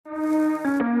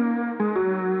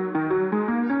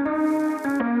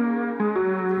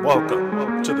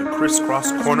Welcome to the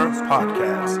Crisscross Corner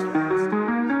Podcast.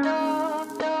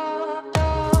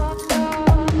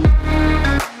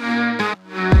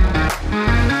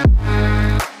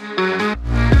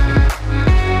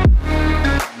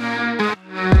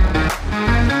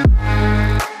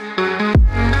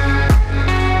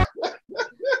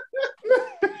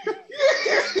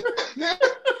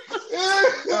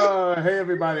 Hey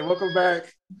everybody, welcome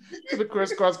back to the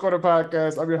Crisscross Corner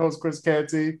Podcast. I'm your host, Chris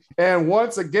Canty. And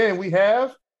once again, we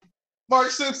have Mark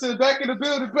Simpson back in the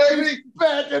building, baby.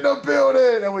 Back in the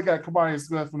building. And we got Kamari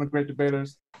Smith from the Great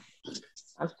Debaters.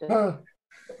 I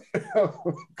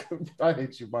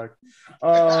hate you, Mike.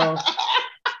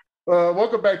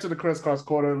 Welcome back to the Crisscross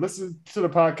Corner. Listen to the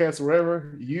podcast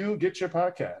wherever you get your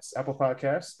podcasts. Apple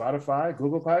Podcasts, Spotify,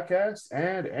 Google Podcasts,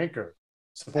 and Anchor.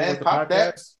 Support And the pop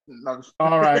podcast. No.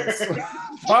 All right.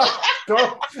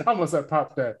 I almost said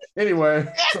pop that. Anyway,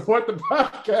 support the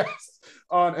podcast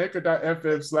on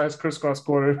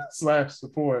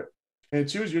anchor.fm/crisscrosscorner/support and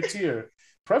choose your tier,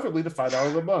 preferably the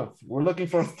 $5 a month. We're looking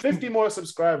for 50 more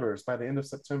subscribers by the end of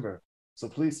September. So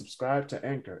please subscribe to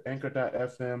Anchor,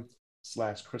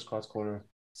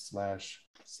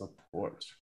 anchor.fm/crisscrosscorner/support.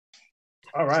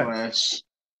 All right.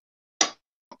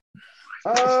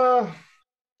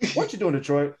 What you doing,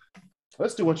 Detroit?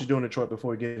 Let's do what you do in Detroit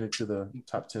before we get into the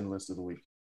top 10 list of the week.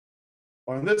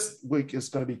 On this week, it's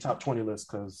going to be top 20 list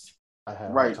because I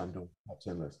have a time doing top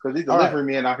 10 list. Because he's delivering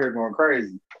me and out here going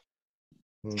crazy.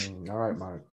 All right,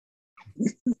 Mark.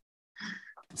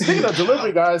 Speaking of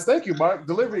delivery guys, thank you, Mark.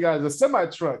 Delivery guys, a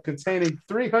semi-truck containing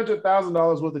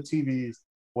 $300,000 worth of TVs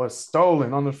was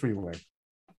stolen on the freeway.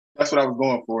 That's what I was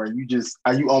going for. And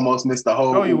you almost missed the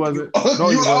whole. No, you wasn't. No,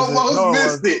 you almost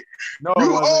missed it. No,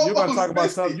 you wasn't. You're about to talk about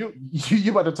something.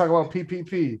 You about to talk about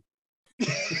PPP.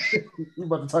 You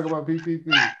about to talk about PPP.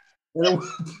 Them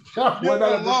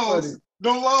loans.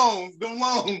 No,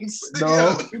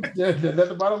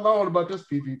 nothing about a loan about this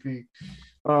PPP.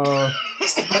 But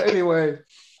anyway,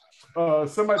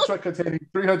 semi-truck containing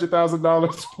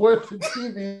 $300,000 worth of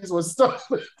TVs was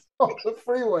stolen on the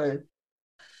freeway.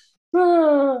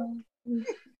 What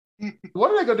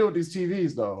are they gonna do with these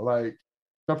TVs though? Like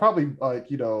they're probably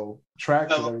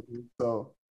tracked and everything.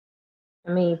 So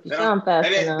I mean, if you show them fast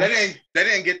enough. They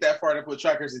didn't get that far to put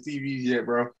trackers in TVs yet,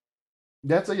 bro.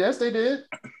 Yes, they did.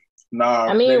 Nah.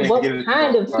 I mean, what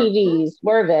kind of TVs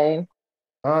were they?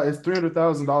 It's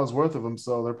 $300,000 worth of them,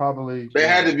 so they're probably. They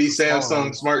had to be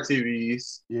Samsung smart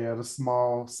TVs. Yeah, the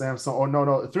small Samsung. Oh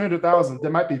no, 300,000. They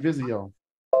might be Vizio.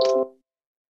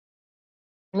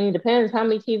 I mean, it depends how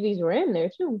many TVs were in there,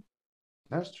 too.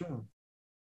 That's true.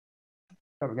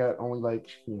 I've got only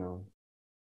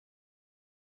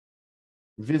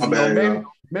Vizio,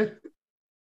 maybe.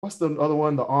 What's the other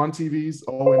one? The on TVs,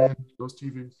 O and N, those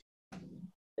TVs. So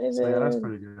yeah, that's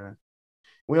pretty good.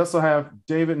 We also have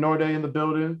David Norday in the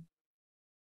building.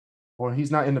 Or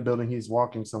he's not in the building, he's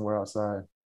walking somewhere outside.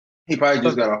 He probably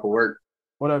just got off of work.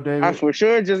 What up, David? I for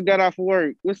sure just got off of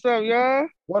work. What's up, y'all?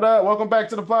 What up? Welcome back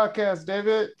to the podcast,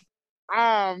 David.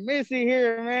 I miss it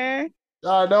here, man.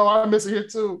 I know, I miss it here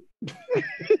too.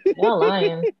 You're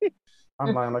lying.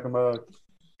 I'm lying like a mug.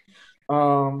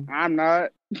 I'm not.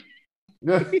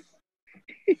 Well,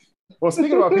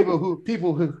 speaking about people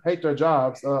who hate their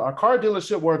jobs, a car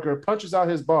dealership worker punches out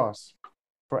his boss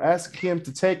for asking him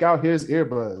to take out his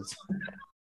earbuds.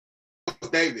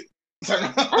 David.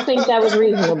 I think that was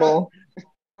reasonable.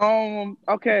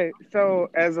 Okay, so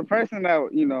as a person that,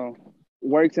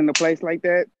 works in a place like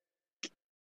that,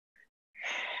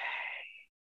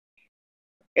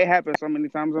 it happens so many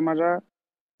times on my job.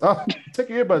 Oh, take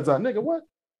your earbuds out, nigga. What?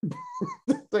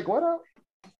 Take what out?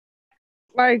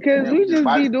 Like, cause we just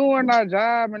be doing our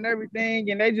job and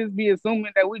everything, and they just be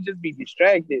assuming that we just be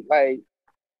distracted. Like,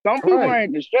 some people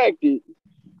aren't distracted.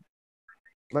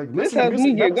 Like, this helps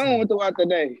me get going throughout the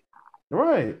day.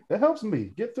 Right, that helps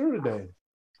me get through the day.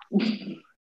 I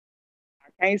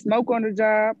can't smoke on the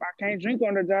job. I can't drink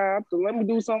on the job. So let me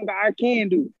do something that I can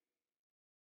do.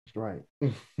 Right.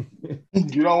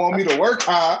 You don't want me to work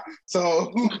hard, so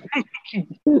you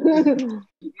don't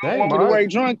want me to work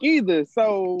drunk either.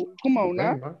 So come on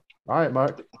now. All right,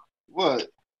 Mark. What?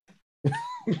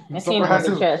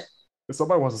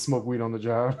 Somebody wants to smoke weed on the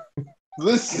job.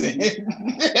 Listen,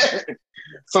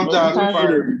 some jobs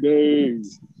every day.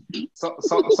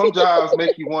 Some jobs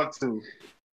make you want to.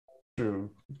 True.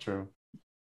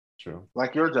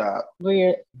 Like your job.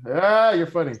 Weird. Yeah, you're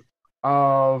funny.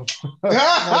 Funny.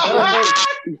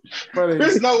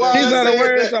 Chris know why he's not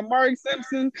aware of Mark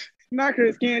Simpson, not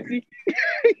Chris Canty.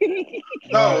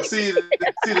 No, see the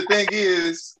thing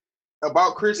is,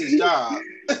 about Chris's job.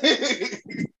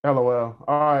 LOL. All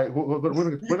right, we're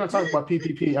gonna talk about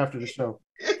PPP after the show.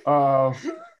 A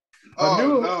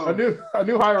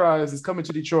new high rise is coming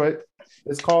to Detroit.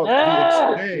 It's called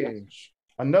the Exchange.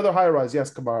 Another high rise,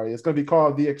 yes, Kamari. It's going to be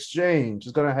called the Exchange.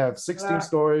 It's going to have 16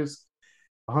 stories,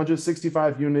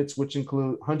 165 units, which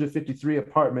include 153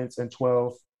 apartments and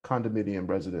 12 condominium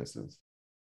residences.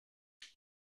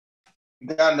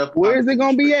 Where is it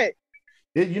going to be at?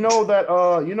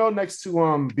 Next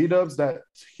to B-Dubs, that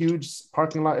huge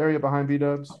parking lot area behind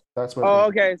B-Dubs. That's where. Oh,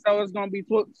 okay. So it's going to be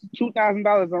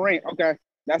 $2,000 in rent. Okay,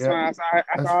 that's fine.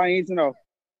 That's all I need to know.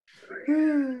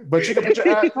 But you can put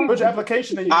your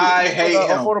application in. I hate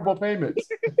affordable payments.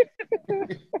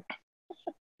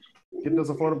 Get those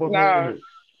affordable payments.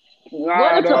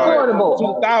 What is affordable?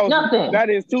 2,000. Nothing. That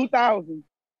is 2,000.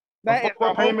 That is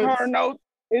a whole car note.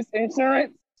 It's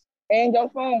insurance and your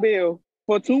phone bill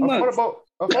for 2 months.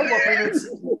 Affordable payments.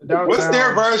 Downtown. What's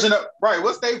their version of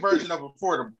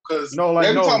affordable? Because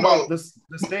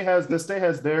the state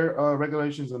has their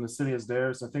regulations and the city has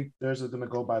theirs. I think theirs is going to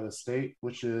go by the state,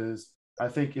 which is I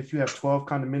think if you have 12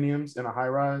 condominiums in a high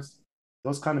rise,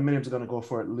 those condominiums are going to go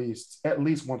for at least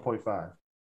 1.5.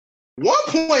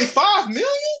 1.5 million?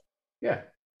 Yeah.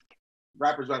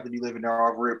 Rappers have to be living there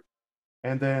off rip.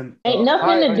 And then ain't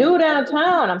nothing to do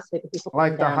downtown. I'm sick of people.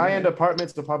 Like the high-end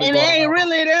apartments, the public. And it ain't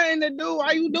really nothing to do.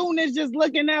 All you doing is just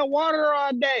looking at water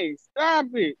all day. Stop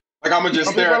it. Like I'm gonna just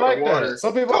stare at the water.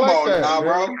 Some people like that, now,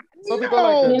 bro. Some people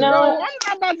like that. I'm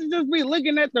not about to just be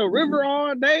looking at the river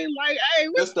all day. Like, hey,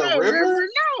 what's the river?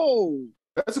 No.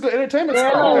 That's a good entertainment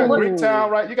spot. You got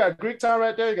Greektown, right? You got Greektown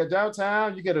right there. You got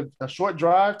downtown. You get a short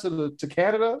drive to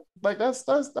Canada. Like that's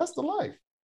the life.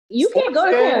 You can't go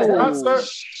there.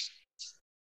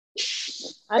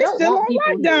 I don't want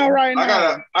people down right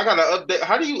now. I gotta update.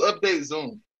 How do you update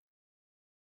Zoom?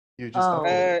 You just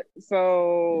update.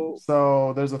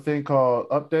 So there's a thing called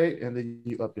update, and then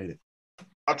you update it.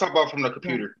 I'll talk about from the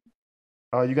computer.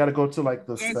 You got to go to like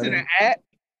the app.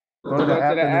 Go to the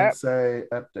app and then say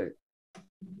update.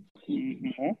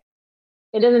 Mm-hmm.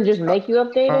 It doesn't just make you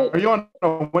update it. Are you on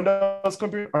a Windows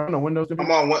computer? I'm on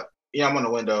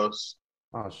the Windows.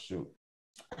 Oh shoot.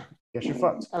 Guess you're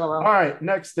fucked. LOL. All right,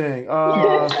 next thing.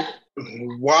 Wow.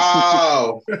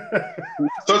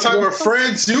 So type of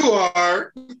friends you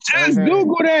are. Just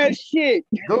Google that shit.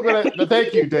 Google that.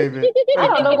 Thank you, David. I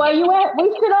don't know why you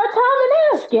wasted our time in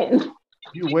asking.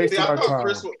 You wasted our time.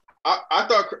 I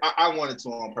thought I wanted to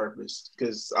on purpose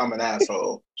because I'm an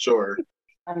asshole. Sure.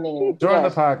 I mean, during the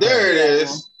podcast. There it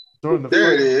is.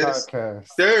 There it is. Podcast.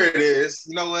 There it is.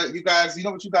 You know what, you guys? You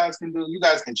know what you guys can do? You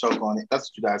guys can choke on it.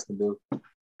 That's what you guys can do.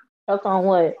 Choke on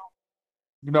what?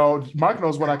 Mike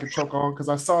knows what I can choke on because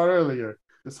I saw it earlier.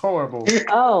 It's horrible.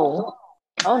 Oh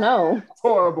no. It's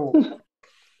horrible. You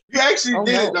actually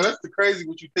did it though. That's the crazy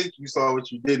what you think you saw, what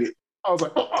you did it. I was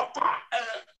like, all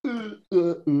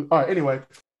right, anyway.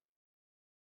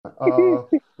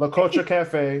 LeCulture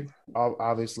Café,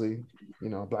 obviously,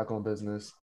 black owned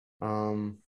business.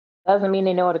 Doesn't mean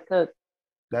they know how to cook.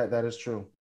 That is true.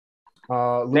 They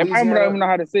probably don't even know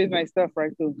how to season stuff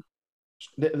right too.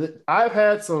 I've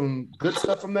had some good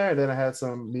stuff from there, and then I had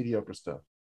some mediocre stuff.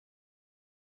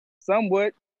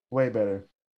 Somewhat. Way better.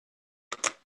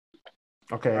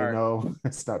 Okay, right. No,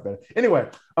 it's not better. Anyway,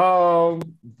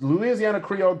 Louisiana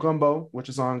Creole Gumbo, which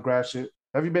is on Gratiot.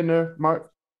 Have you been there,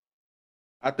 Mark?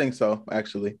 I think so,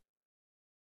 actually.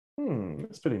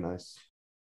 It's pretty nice.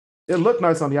 It looked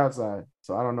nice on the outside,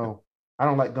 so I don't know. I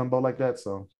don't like gumbo like that,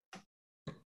 so.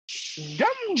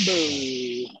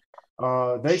 Gumbo.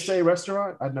 They Say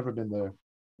Restaurant. I've never been there.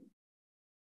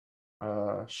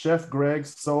 Chef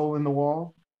Greg's Soul in the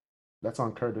Wall. That's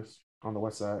on Curtis on the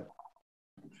west side.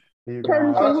 Chef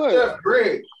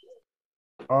Greg.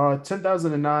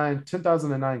 10,009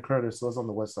 Curtis. So it's on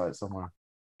the west side somewhere.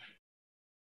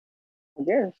 I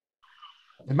guess.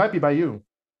 It might be by you.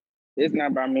 It's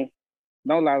not by me.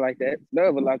 Don't lie like that. There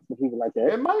are lots of people like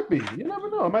that. It might be. You never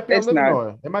know. It might be on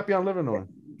Livernois. It might be on Livernois.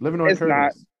 Livernois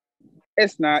Curtis.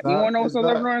 It's not. You want to know what's on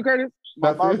Livernois and Curtis?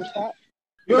 My barber shop.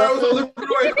 You know what's on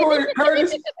Livernois and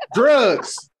Curtis?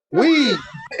 Drugs, weed,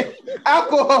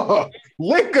 alcohol,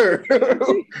 liquor.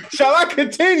 Shall I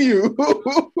continue?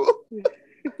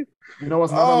 You know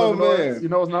what's not on Livernois? Man. You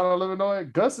know what's not on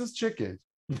Livernois? Gus's Chicken.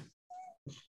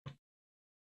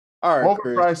 All right,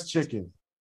 overpriced Chris. Chicken.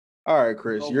 All right,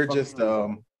 Chris. You're just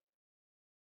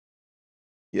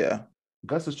yeah.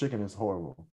 Gus's Chicken is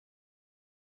horrible.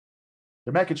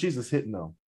 The mac and cheese is hitting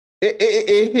though.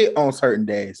 It hit on certain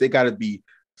days. It got to be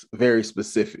very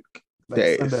specific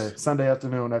days. Sunday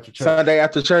afternoon after church. Sunday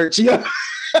after church, yeah.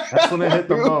 That's when it hit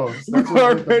the most. You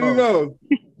already know.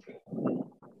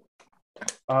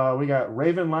 We got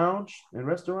Raven Lounge and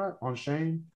Restaurant on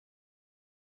Shane.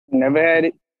 Never had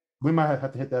it. We might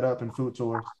have to hit that up in food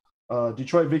tours.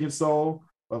 Detroit Vegan Soul,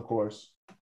 of course.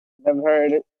 Never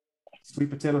heard it. Sweet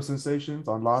Potato Sensations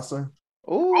on Lhasa.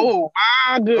 Ooh. Oh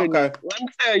my goodness! Okay. Let me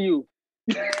tell you.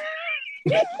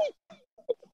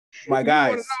 My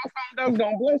guys. That's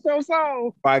gonna bless your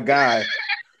soul. My guy.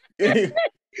 You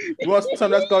want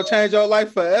something that's gonna change your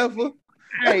life forever?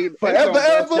 Hey, Forever,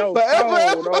 ever, soul,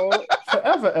 forever.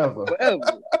 Forever.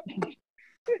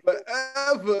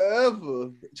 Forever,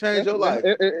 ever. Change your life.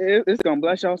 It's gonna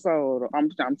bless your soul. I'm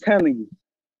telling you.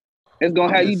 It's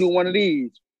gonna have you do one of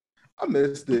these. I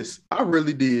missed this. I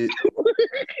really did.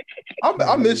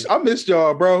 I missed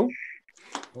y'all, bro.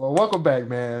 Well, welcome back,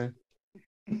 man.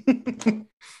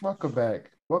 Welcome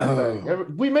back.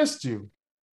 We missed you.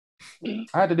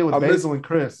 I had to deal with Basil and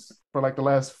Chris for like the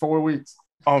last 4 weeks.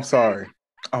 I'm sorry.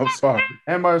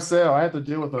 And Marcel, I had to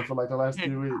deal with them for like the last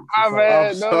 3 weeks.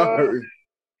 I'm sorry.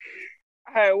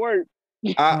 I had work.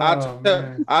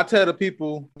 I tell the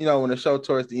people, when the show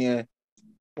towards the end,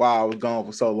 wow, I was gone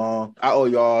for so long. I owe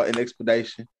y'all an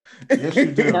explanation. Yes,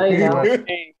 you do. No, you don't.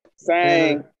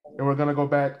 Same. And we're gonna go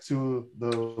back to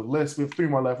the list. We have 3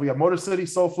 more left. We got Motor City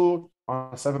Soul Food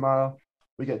on 7 Mile.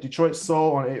 We got Detroit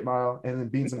Soul on 8 Mile, and then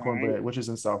Beans and Cornbread, which is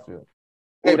in Southfield.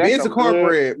 Hey, Beans and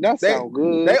Cornbread, that's so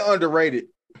good. They underrated.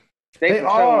 They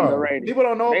are underrated. People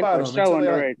don't know about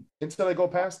them until they go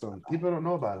past them. People don't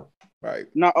know about them. Right.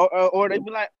 No, or they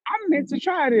be like, I'm meant to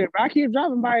try it. I keep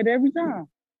driving by it every time.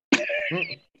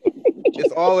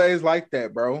 It's always like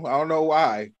that, bro. I don't know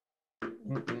why.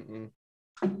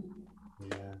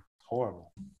 Yeah,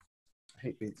 horrible. I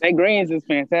hate beans. That greens is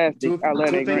fantastic. I love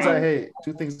two it. things I hate.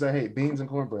 2 things I hate: beans and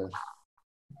cornbread.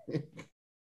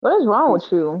 What is wrong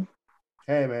with you?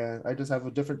 Hey, man, I just have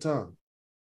a different tongue.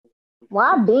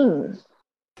 Why beans?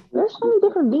 There's so many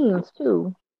different beans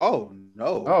too. Oh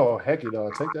no! Oh heck,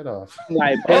 dog, take that off.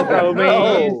 Like pinto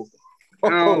beans. I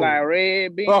don't like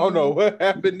red beans. I don't know what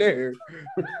happened there.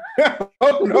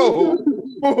 Oh no!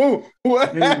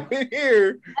 What happened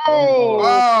here?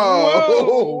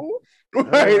 Oh!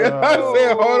 Wait, I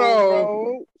said, hold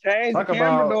on. Change the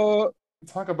camera, dog.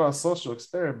 Talk about social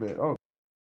experiment. Oh,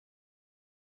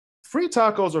 free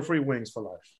tacos or free wings for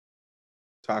life?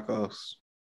 Tacos.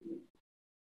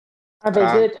 Are they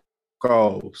good?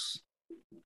 Tacos.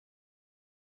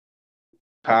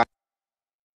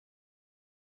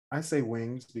 I say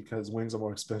wings because wings are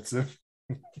more expensive.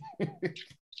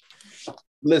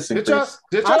 Listen, did y'all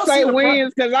I say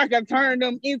wings because I can turn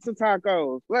them into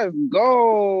tacos. Let's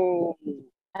go.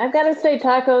 I've got to say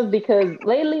tacos because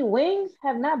lately wings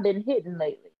have not been hitting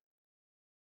lately.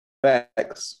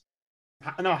 Facts.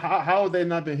 No, how have they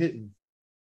not been hitting?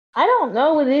 I don't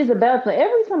know what it is about them.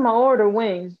 Every time I order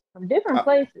wings from different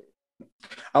places.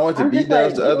 I went to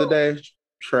B-Dubs the other day.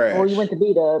 Trash. Oh, you went to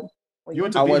B-Dubs. You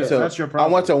went to B-Dubs. That's your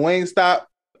problem. I went to Wingstop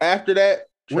after that.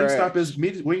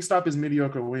 Wingstop is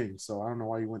mediocre wings, so I don't know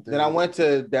why you went there. Then I went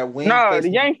to that wing. No, the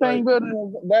Yankee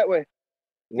building that way.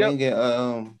 Wing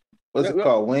and what's it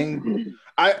called? Wing.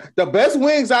 The best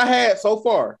wings I had so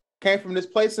far came from this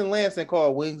place in Lansing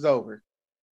called Wings Over.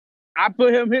 I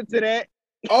put him into that.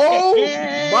 Oh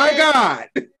my God.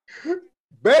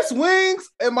 Best wings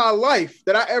in my life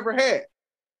that I ever had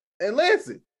in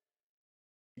Lansing.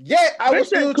 Yet I would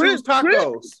still choose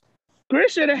tacos.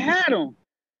 Chris should have had them.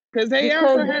 Because they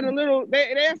also had a little,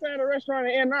 they also had a restaurant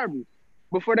in Ann Arbor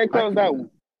before they closed that one.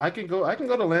 I can go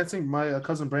to Lansing. My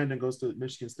cousin Brandon goes to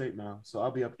Michigan State now, so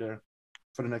I'll be up there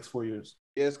for the next 4 years.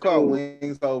 Yeah, it's called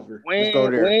Wings Over. Let's go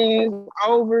there. Wings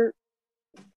Over.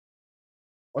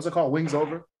 What's it called? Wings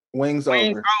Over? Wings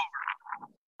Over.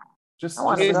 It's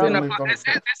in a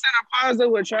plaza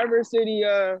with Traverse City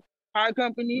Pie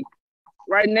Company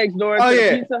right next door to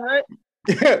the Pizza Hut.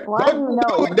 Yeah. Well, don't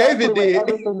do what David did.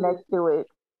 Everything next to it.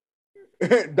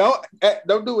 Don't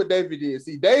do what David did.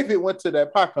 See, David went to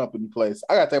that pie company place.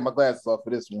 I gotta take my glasses off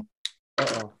for this one.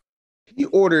 He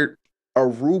ordered a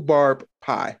rhubarb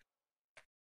pie.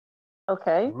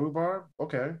 Okay. Rhubarb?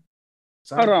 Okay.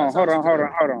 Hold on. Strawberry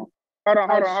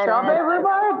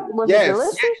rhubarb? Was it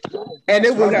delicious? And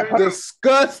it was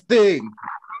disgusting.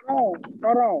 Hold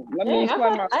on. Let me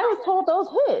explain myself. I was told those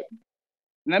hit.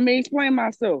 Let me explain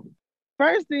myself.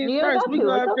 First things first, we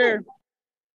go up there.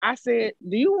 I said,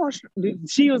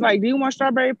 she was like, do you want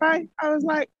strawberry pie? I was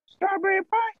like, strawberry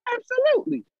pie?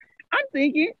 Absolutely. I'm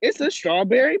thinking it's a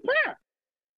strawberry pie.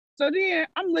 So then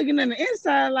I'm looking on the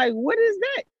inside like, what is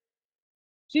that?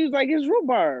 She was like, it's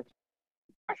rhubarb.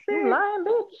 I said, you lying,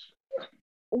 bitch.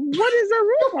 What is a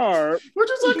rhubarb? What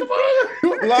you talking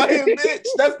about? Lying bitch.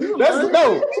 That's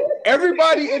no.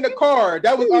 Everybody in the car,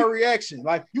 that was our reaction.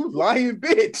 Like, you lying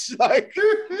bitch. Like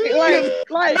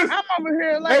I'm over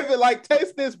here like, David, like,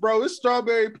 taste this, bro. It's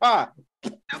strawberry pie.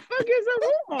 The fuck is a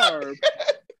rhubarb?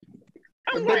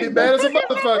 I'm like, mad as a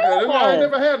motherfucker. I ain't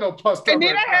never had no pus. And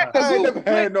then I had to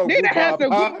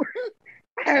Google.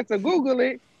 I had to Google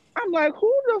it. I'm like,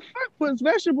 who the fuck puts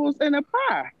vegetables in a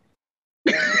pie?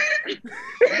 I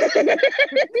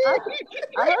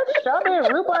heard strawberry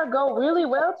and rhubarb go really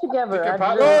well together.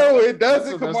 No, it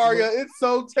doesn't, Kamaria. It's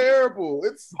so terrible.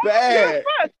 It's bad.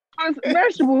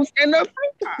 Vegetables in the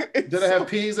fruit pie. Did it have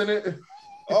peas in it?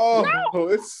 Oh, no.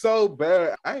 It's so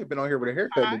bad. I ain't been on here with a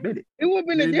haircut in a minute. It would have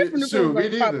been a different if it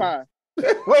was like pie.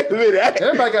 Wait a minute.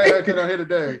 Everybody got a haircut on here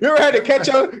today. You ever had to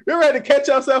catch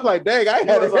yourself like, dang, I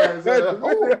had a haircut.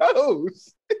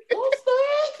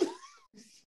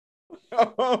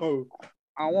 Oh,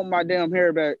 I want my damn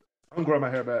hair back. I'm growing my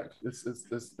hair back. It's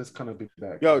kind of big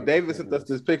back. Yo, David sent us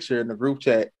this picture in the group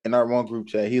chat, in our one group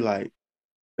chat.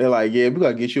 They're like, yeah, we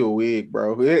gotta get you a wig,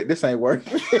 bro. This ain't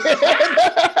working.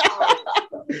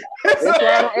 That's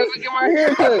why I don't ever get my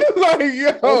hair cut. Like,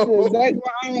 yo. That's exactly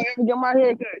why I don't ever get my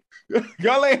hair cut.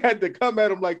 Y'all ain't had to come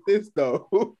at him like this, though.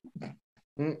 All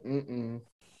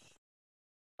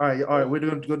right. We're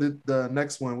going to go to the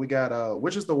next one. We got,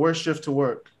 which is the worst shift to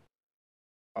work?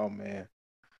 Oh, man.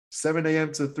 7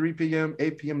 a.m. to 3 p.m.,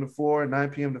 8 p.m. to 4, 9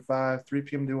 p.m. to 5, 3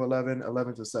 p.m. to 11,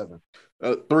 11 to 7.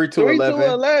 3 to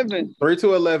 11. 3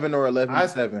 to 11 or 11 to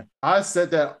 7. I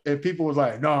said that, and people was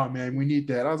like, "No, man, we need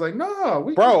that." I was like, "No, I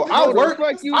work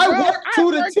 2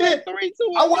 to 10.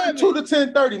 I work 2 to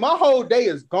 10:30. My whole day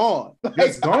is gone.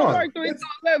 It's gone. I work 3 to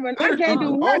 11. I can't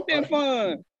do nothing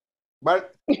fun.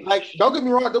 But like, don't get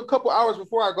me wrong. The couple hours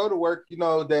before I go to work, you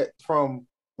know, that from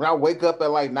when I wake up at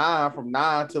like 9, from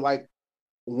 9 to like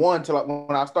 1 to like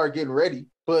when I start getting ready.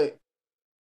 But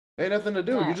ain't nothing to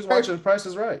do. You just watching Price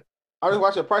is Right. I was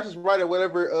watching Price is Right or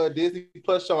whatever Disney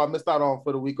Plus show I missed out on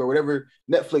for the week, or whatever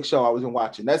Netflix show I was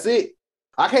watching. That's it.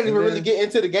 I can't even really get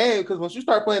into the game, because once you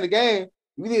start playing the game,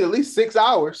 you need at least 6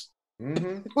 hours. When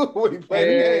you play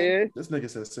the game. This nigga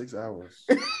said 6 hours.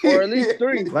 Or at least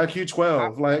 3. Like you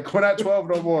 12. Like, we're not 12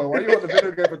 no more. Why you on the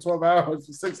video game for 12 hours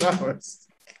for 6 hours?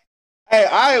 Hey,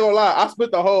 I ain't gonna lie. I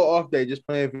spent the whole off day just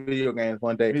playing video games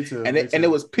one day. Me too. And it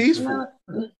was peaceful.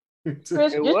 Chris,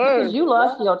 just because you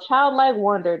lost your childlike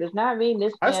wonder does not mean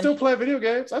this. I still play video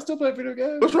games. What's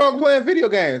wrong with playing video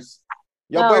games?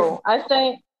 I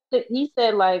think he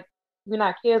said, like, you're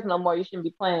not kids no more. You shouldn't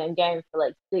be playing games for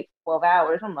like 6, 12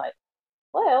 hours. I'm like,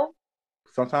 well,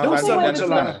 sometimes your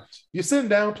life. You're sitting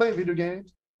down playing video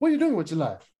games. What are you doing with your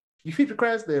life? You keep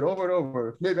procrastinating over and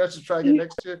over. Maybe I should try again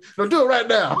next year. No, do it right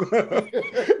now.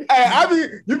 Hey,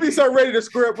 you be so ready to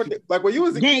square up with it. Like when you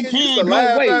was a kid, you used to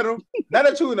laugh at him. Now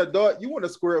that you're an adult, you want to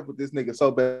square up with this nigga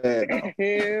so bad. Hell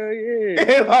yeah.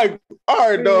 And like, all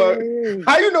right, dog.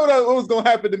 How you know that was gonna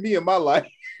happen to me in my life?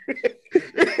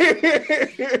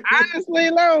 Honestly,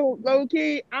 low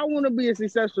key, I want to be a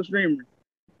successful streamer.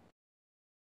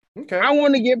 Okay. I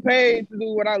want to get paid to do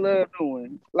what I love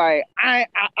doing. Like I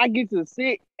get to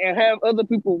sit and have other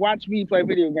people watch me play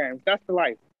video games. That's the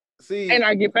life. See, and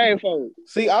I get paid for it.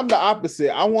 See, I'm the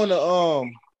opposite. I wanna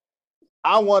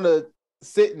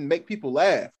sit and make people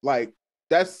laugh. Like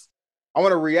I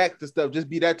want to react to stuff. Just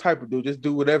be that type of dude. Just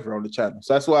do whatever on the channel.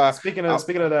 So that's why. Speaking of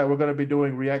that, we're gonna be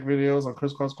doing react videos on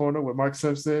Crisscross Corner with Mark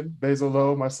Simpson, Basil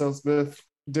Lowe, Marcel Smith,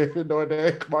 David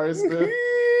Norday, Kamari Smith,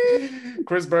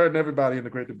 Chris Bird, and everybody in the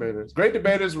Great Debaters. Great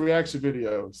Debaters reaction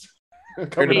videos.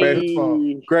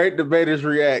 Great Debaters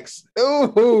reacts.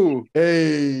 Ooh,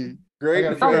 hey, Great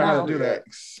Debaters. I how to do that.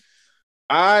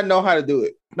 I know how to do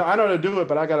it. No, I know how to do it,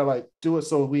 but I gotta like do it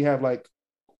so we have like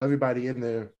everybody in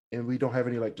there and we don't have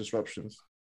any like disruptions.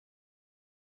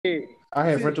 I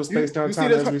have rental space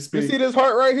downtown as we speak. You see this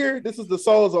heart right here? This is the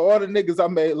souls of all the niggas I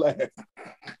made laugh.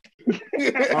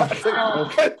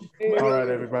 Okay. All right,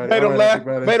 everybody. Made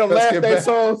them laugh their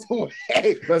souls away.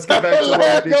 Let's get back to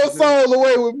laugh your soul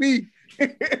away with me.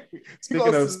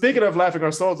 Speaking of laughing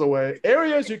our souls away,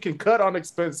 areas you can cut on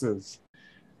expenses.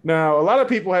 Now, a lot of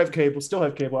people still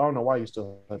have cable. I don't know why you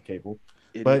still have cable.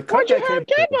 But what you have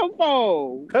cable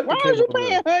for? Why are you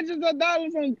paying hundreds of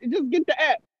dollars on just get the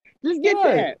app? Just get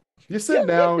the app. You're sitting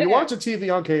down, you're watching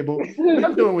TV on cable. You're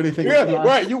not doing anything. Yeah,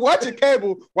 right. You watching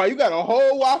cable while you got a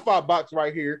whole Wi-Fi box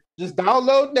right here. Just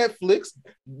download Netflix.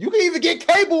 You can even get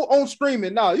cable on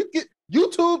streaming now. You get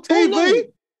YouTube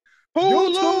TV.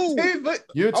 YouTube TV.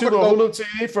 YouTube or Hulu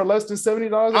TV for less than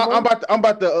 $70. I'm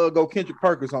about to go Kendrick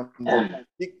Perkins on.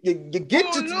 You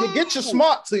get your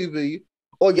smart TV,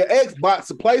 or your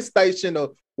Xbox, a PlayStation,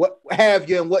 or what have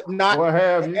you, and what not. What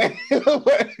have you?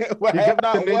 what You have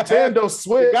got not, the what Nintendo have,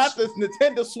 Switch. You got this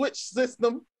Nintendo Switch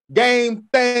system, game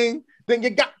thing. Then you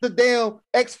got the damn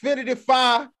Xfinity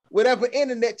 5, whatever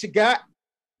internet you got.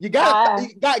 You got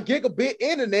gigabit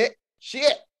internet.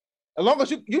 Shit. As long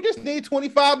as you just need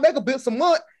 25 megabits a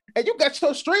month and you got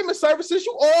your streaming services,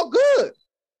 you all good.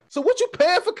 So what you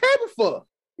paying for cable for?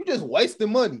 You just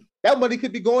wasting money. That money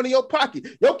could be going in your pocket.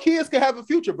 Your kids can have a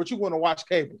future, but you want to watch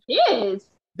cable. Yes.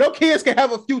 Your kids can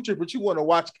have a future, but you want to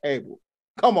watch cable.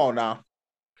 Come on now.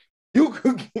 You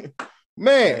could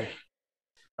man.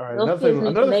 All right,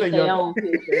 another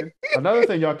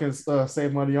thing y'all can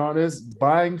save money on is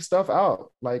buying stuff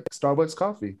out, like Starbucks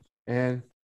coffee and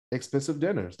expensive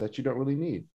dinners that you don't really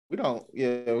need. We don't.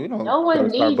 No one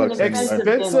needs an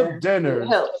expensive dinner.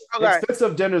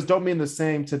 Expensive dinners don't mean the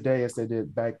same today as they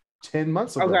did back 10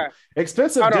 months ago. Okay.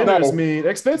 Expensive dinners mean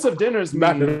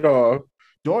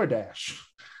DoorDash,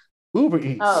 Uber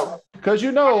Eats. Because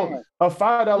a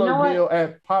 $5 meal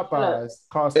at Popeyes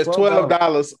costs it's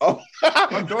 $12. Oh,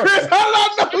 Chris,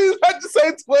 I know he's about to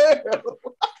say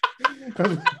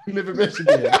 12. You live in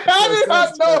Michigan. I did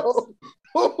not know.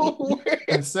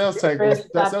 And sales tax is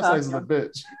a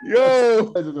bitch.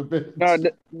 Yo, is a bitch. No,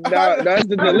 that's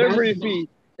the delivery fee.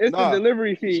 It's the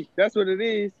delivery fee. That's what it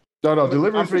is. No,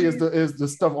 delivery fee is the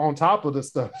stuff on top of the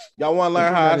stuff. Y'all want to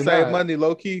learn how I save money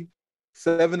low key?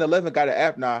 7-Eleven got an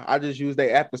app now. I just use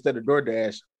their app instead of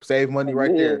DoorDash. Save money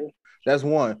right there. That's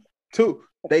one. Two,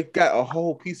 they got a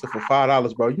whole pizza for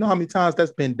 $5, bro. You know how many times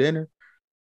that's been dinner?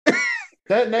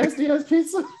 That nasty ass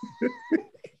pizza?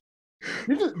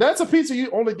 That's a pizza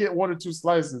you only get 1 or 2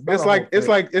 slices.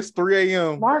 It's 3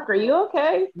 a.m. Mark, are you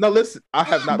okay? No, listen, I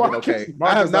have not been okay.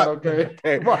 I have not okay.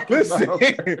 Listen,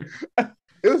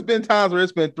 it's been times where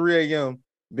it's been 3 a.m.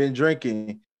 Been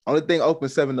drinking. Only thing open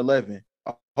 7-Eleven.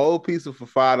 A whole pizza for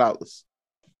 $5.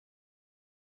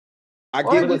 I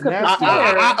get what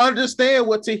I understand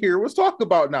what Tahir was talking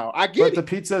about now. I get but the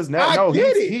pizza's now. He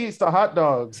eats the hot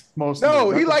dogs mostly.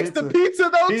 No, he likes the pizza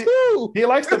though too. He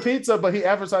likes the pizza, but he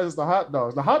advertises the hot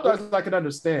dogs. The hot dogs I can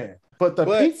understand, but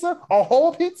pizza, a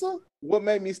whole pizza. What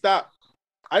made me stop?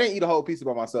 I didn't eat a whole pizza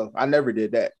by myself. I never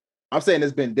did that. I'm saying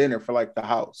it's been dinner for like the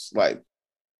house, like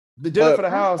the dinner for the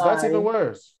house. That's even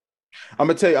worse. I'm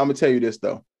gonna tell you this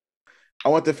though. I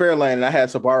went to Fairlane and I had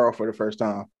Sbarro for the first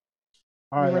time.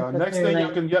 All right, next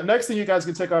thing you guys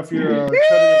can take off your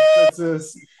credit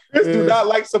expenses. Chris do not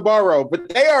like Sbarro, but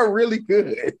they are really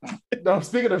good. No,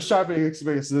 speaking of shopping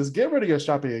expenses, get rid of your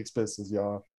shopping expenses,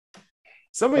 y'all.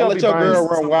 Some of y'all let your girl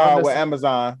run wild with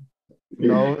Amazon.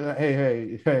 No,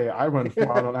 hey, I run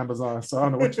wild on Amazon, so I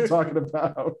don't know what you're talking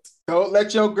about. Don't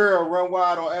let your girl run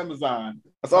wild on Amazon.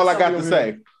 That's all I got to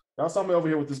say. Y'all saw me over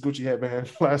here with this Gucci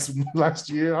headband last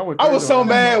year. I was so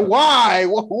mad. Why?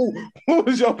 What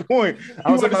was your point?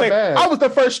 I was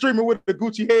the first streamer with the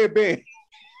Gucci headband.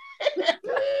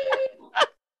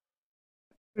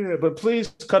 Yeah, but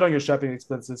please cut on your shopping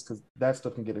expenses because that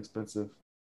stuff can get expensive.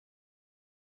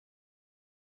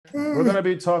 We're going to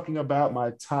be talking about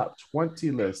my top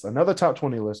 20 list. Another top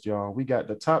 20 list, y'all. We got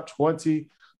the top 20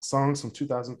 songs from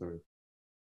 2003.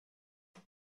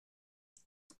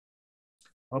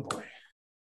 Oh, boy.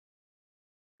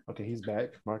 Okay, he's back.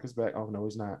 Mark is back. Oh, no,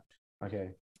 he's not. Okay.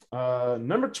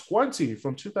 Number 20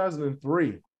 from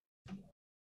 2003.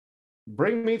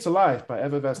 Bring Me to Life by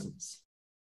Evanescence.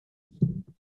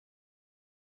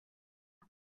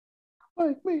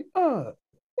 Wake me up.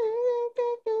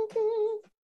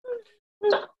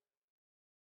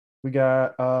 We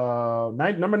got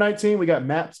number 19, we got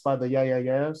Maps by the Yeah Yeah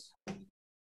Yeahs.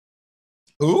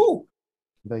 Ooh.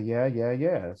 The Yeah Yeah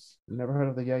Yeahs. You never heard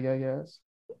of the Yeah Yeah Yeahs?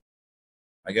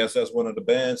 I guess that's one of the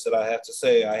bands that I have to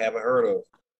say I haven't heard of.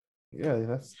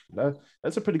 Yeah,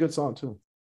 that's a pretty good song too.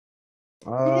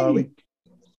 We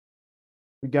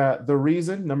got The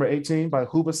Reason, number 18 by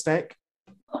Hoobastank.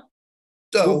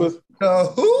 Who?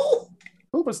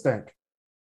 Hoobastank.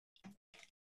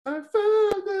 I found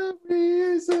the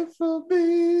reason for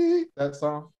me. That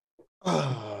song.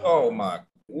 Oh my!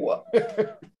 What?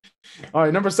 All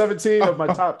right, number 17 of my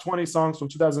top 20 songs from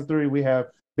 2003. We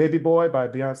have "Baby Boy" by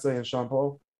Beyonce and Sean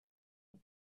Paul.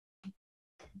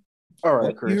 All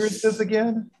right, Chris. What year is this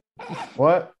again?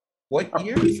 What? What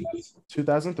year is this?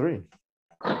 2003.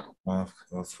 Of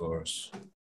course.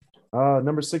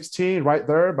 Number 16, Right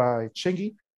There by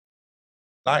Chingy.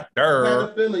 Right there. I had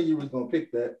a feeling you was gonna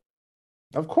pick that.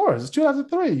 Of course, it's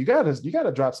 2003. You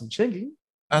gotta drop some Chingy.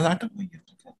 I like the way you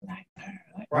look right there.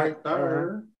 Right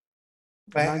there.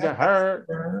 I got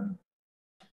her.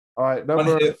 All right, One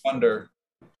hit wonder.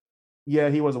 Yeah,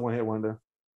 he was a one-hit wonder.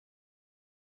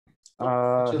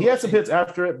 He had some hits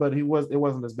after it, but it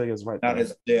wasn't as big as right now. That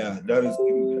is good.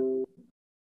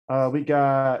 We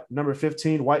got number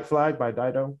 15, White Flag by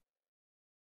Dido.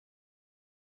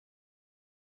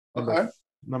 Okay.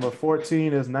 Number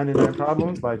 14 is 99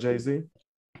 Problems by Jay-Z.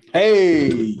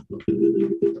 Hey.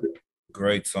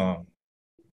 Great song.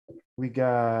 We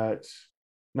got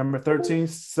number 13,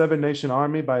 Seven Nation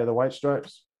Army by the White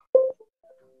Stripes.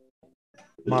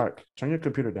 Mark, turn your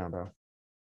computer down, bro.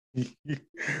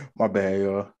 My bad,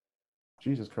 y'all.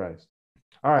 Jesus Christ.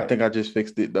 All right. I think I just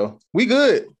fixed it, though. We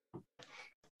good.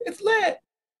 It's lit.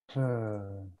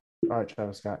 All right,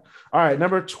 Travis Scott. All right,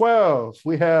 number 12,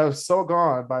 we have So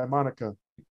Gone by Monica.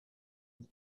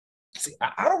 See,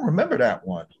 I don't remember that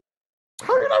one.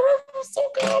 How do you not remember So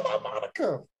Gone by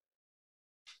Monica?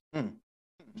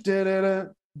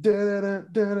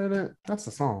 That's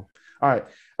the song. All right,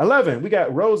 11, we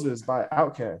got Roses by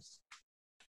Outkast.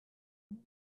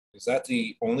 Is that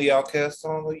the only Outkast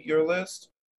on your list?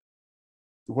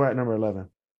 We're at number 11.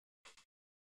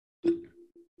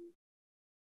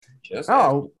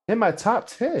 In my top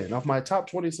 10 of my top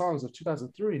 20 songs of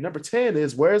 2003, number 10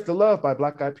 is Where's the Love by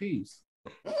Black Eyed Peas.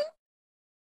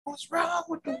 What's wrong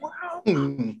with the world?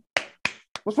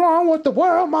 What's wrong with the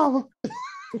world, mama?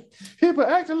 People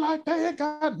acting like they ain't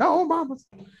got no mamas.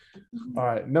 All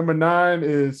right, number 9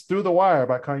 is Through the Wire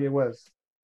by Kanye West.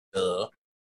 Through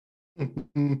the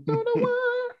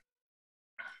Wire.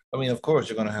 I mean, of course,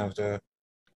 you're going to have to.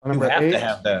 You have to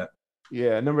have that.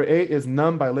 Yeah, number 8 is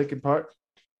Numb by Linkin Park.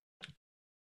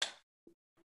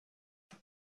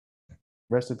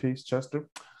 Rest in peace, Chester.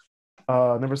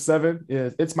 Number 7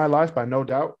 is It's My Life by No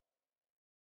Doubt.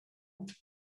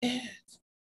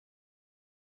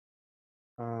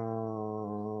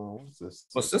 What's this?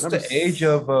 Was this the age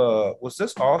of was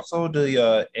this also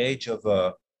the age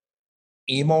of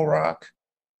emo rock?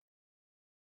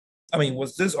 I mean,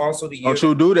 was this also the year? Don't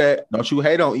you do that. Don't you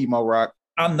hate on emo rock.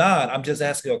 I'm not. I'm just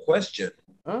asking a question.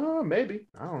 Maybe.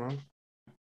 I don't know.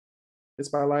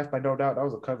 It's My Life by No Doubt. That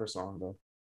was a cover song, though.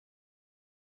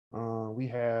 We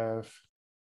have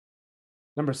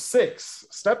number 6,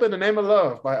 Step in the Name of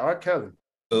Love by R. Kelly.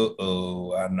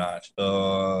 I'm not.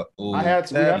 I had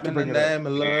to. We have to bring it up.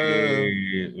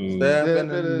 Step in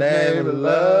the name of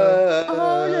love.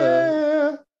 Oh,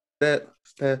 yeah.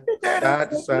 Step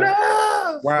side to side.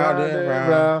 Round and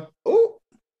round. Ooh.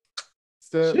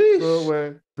 Step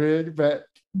away, bring it back.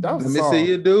 That was Let me see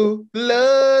you do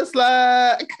love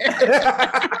slide.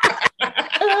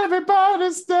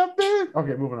 Everybody step in.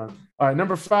 Okay, moving on. All right,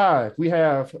 number 5, we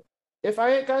have If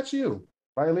I Ain't Got You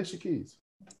by Alicia Keys.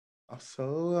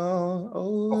 Well,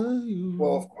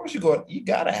 of course you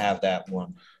gotta have that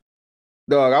one.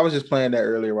 Dog, I was just playing that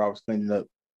earlier while I was cleaning up.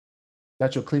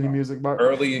 That's your cleaning music, Mark?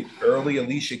 Early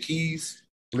Alicia Keys.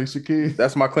 Alicia Keys.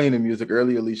 That's my cleaning music,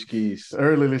 early Alicia Keys.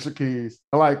 Early Alicia Keys.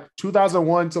 Like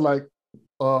 2001 to like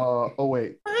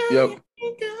 08. Yep.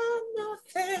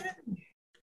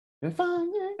 If I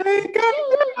ain't got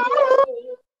you.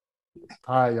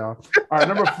 All right, y'all. All right,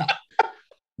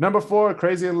 number 4,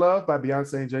 Crazy in Love by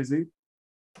Beyonce and Jay-Z.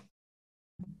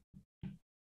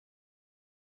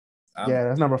 Yeah,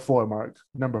 that's number 4, Mark.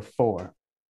 Number 4.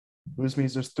 Which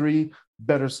means there's 3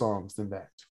 better songs than that.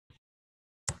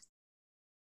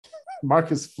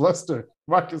 Mark is flustered.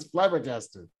 Mark is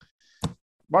flabbergasted.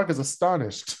 Mark is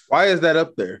astonished. Why is that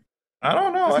up there? I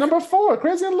don't know. It's number 4,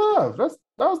 Crazy in Love. That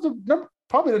was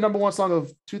probably the number 1 song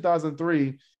of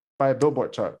 2003 by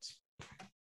Billboard charts.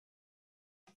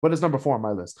 But it's number 4 on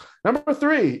my list. Number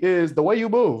 3 is The Way You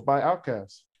Move by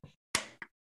Outkast.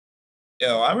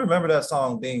 Yo, I remember that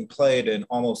song being played in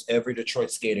almost every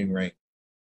Detroit skating rink.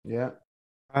 Yeah.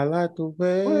 I like the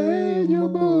way you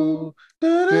move. I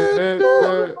like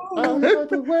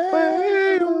the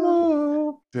way you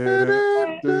move. I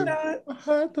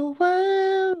like the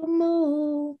way you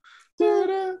move.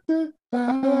 I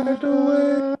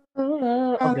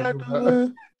like the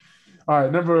way. All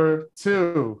right, number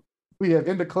 2, we have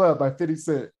In the Club by 50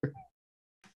 Cent.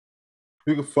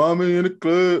 You can find me in the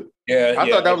club. Yeah, I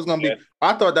thought that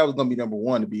was gonna be number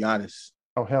 1, to be honest.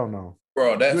 Oh, hell no.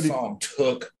 Bro, that song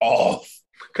took off.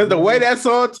 Because the way that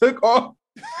song took off,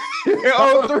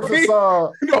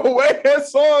 the way that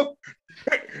song,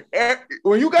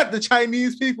 when you got the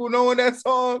Chinese people knowing that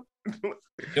song,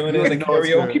 doing it in the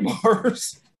karaoke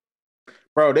bars.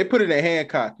 Bro, they put it in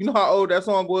Hancock. You know how old that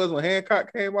song was when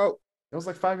Hancock came out? It was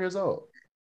like 5 years old.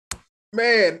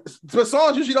 Man, but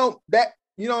songs usually don't,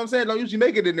 you know what I'm saying? Don't usually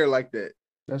make it in there like that.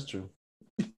 That's true.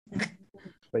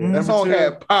 But yeah, that song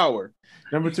had power.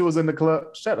 Number 2 was In the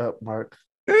Club. Shut up, Mark.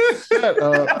 Shut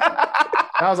up.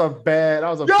 That was a bad.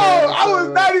 Yo, I was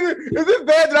not even. Is it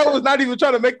bad that I was not even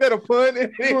trying to make that a pun?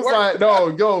 He was like,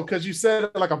 no, yo, because you said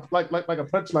it like a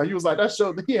punchline. He was like, that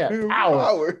showed that he had power.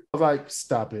 I was like,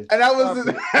 stop it. And I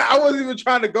wasn't even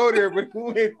trying to go there, but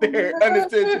we went there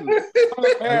unintentionally.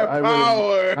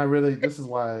 I really. This is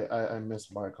why I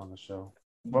miss Mark on the show.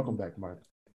 Welcome back, Mark.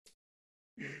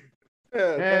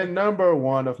 Yeah, and number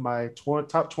one of my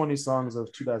top 20 songs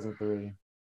of 2003,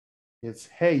 it's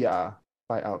 "Hey Ya"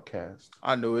 by Outkast.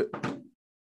 I knew it.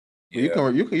 Yeah.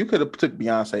 You could have took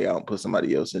Beyonce out and put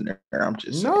somebody else in there. I'm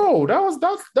just saying. No, that was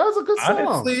a good song.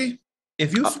 Honestly,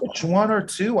 if you switch one or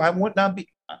two, I would not be.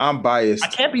 I'm biased. I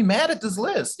can't be mad at this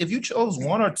list. If you chose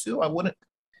one or two, I wouldn't.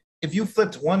 If you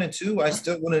flipped 1 and 2, I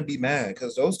still wouldn't be mad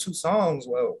because those two songs,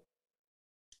 well,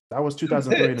 that was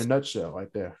 2003 in a nutshell,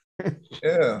 right there.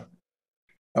 Yeah.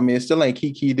 I mean, it still ain't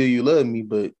Kiki, Do You Love Me,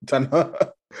 but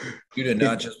you did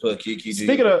not just put Kiki.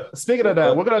 Speaking of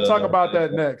that, we're gonna talk about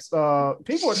that next.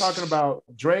 People are talking about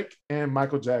Drake and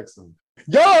Michael Jackson.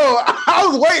 Yo, I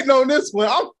was waiting on this one.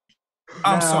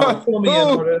 I'm sorry. Fill me in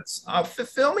on this.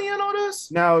 Fill me in on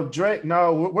this. Now, Drake.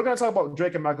 No, we're gonna talk about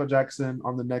Drake and Michael Jackson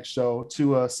on the next show.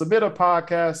 To submit a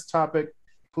podcast topic,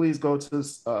 please go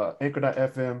to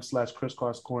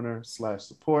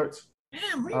anchor.fm/crisscrosscorner/support.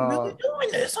 Damn, we're really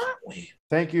doing this, aren't we?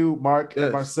 Thank you, Mark,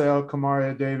 Marcel,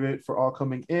 Kamaria, David, for all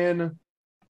coming in.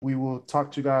 We will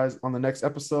talk to you guys on the next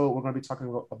episode. We're going to be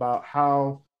talking about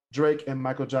how Drake and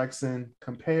Michael Jackson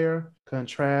compare,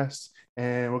 contrast,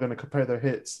 and we're going to compare their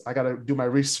hits. I got to do my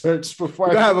research before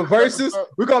we're going to have a versus.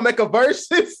 We're going to make a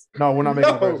versus. No, we're not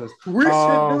making a versus. We should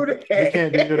do that. We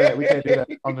can't do that. We can't do that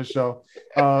on the show.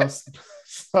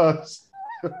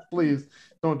 Please.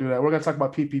 Don't do that. We're going to talk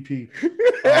about PPP.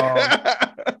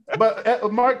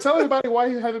 But Mark, tell everybody why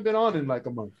you haven't been on in like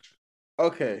a month.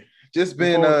 Okay. Just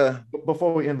been...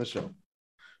 Before we end the show.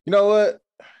 You know what?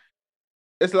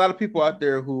 There's a lot of people out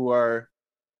there who are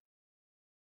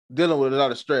dealing with a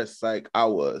lot of stress like I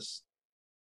was.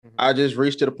 Mm-hmm. I just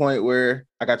reached to the point where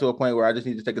I got to a point where I just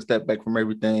need to take a step back from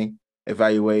everything,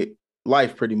 evaluate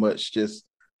life pretty much, just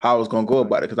how I was going to go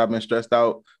about it because I've been stressed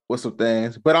out with some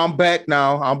things. But I'm back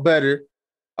now. I'm better.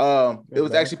 It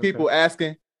was actually people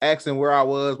asking where I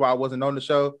was while I wasn't on the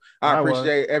show. I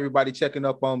appreciate everybody checking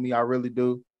up on me. I really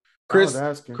do.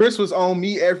 Chris was on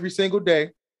me every single day.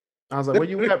 I was like, where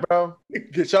you at, bro?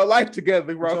 Get your life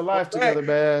together, bro. Get your life together,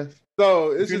 man.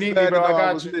 So it's just glad to know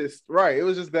I was missed. Right. It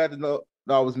was just glad to know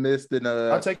I was missed. And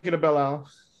I'll take you to Belle Isle.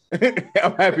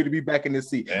 I'm happy to be back in this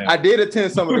seat. Damn. I did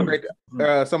attend some of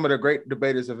the great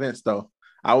debaters events though.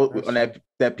 I was on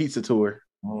that pizza tour.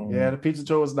 Yeah, the pizza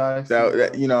tour was nice.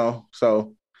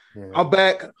 So I'm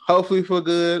back, hopefully for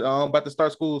good. I'm about to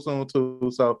start school soon too,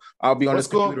 so I'll be on this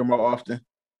computer more often.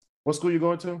 What school you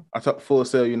going to? I took Full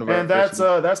Sail University. And that's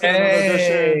going to be another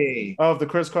edition of the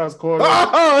Crisscross Corner.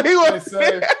 Oh, he was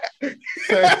say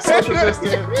social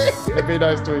distance and be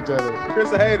nice to each other.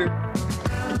 Chris a hater.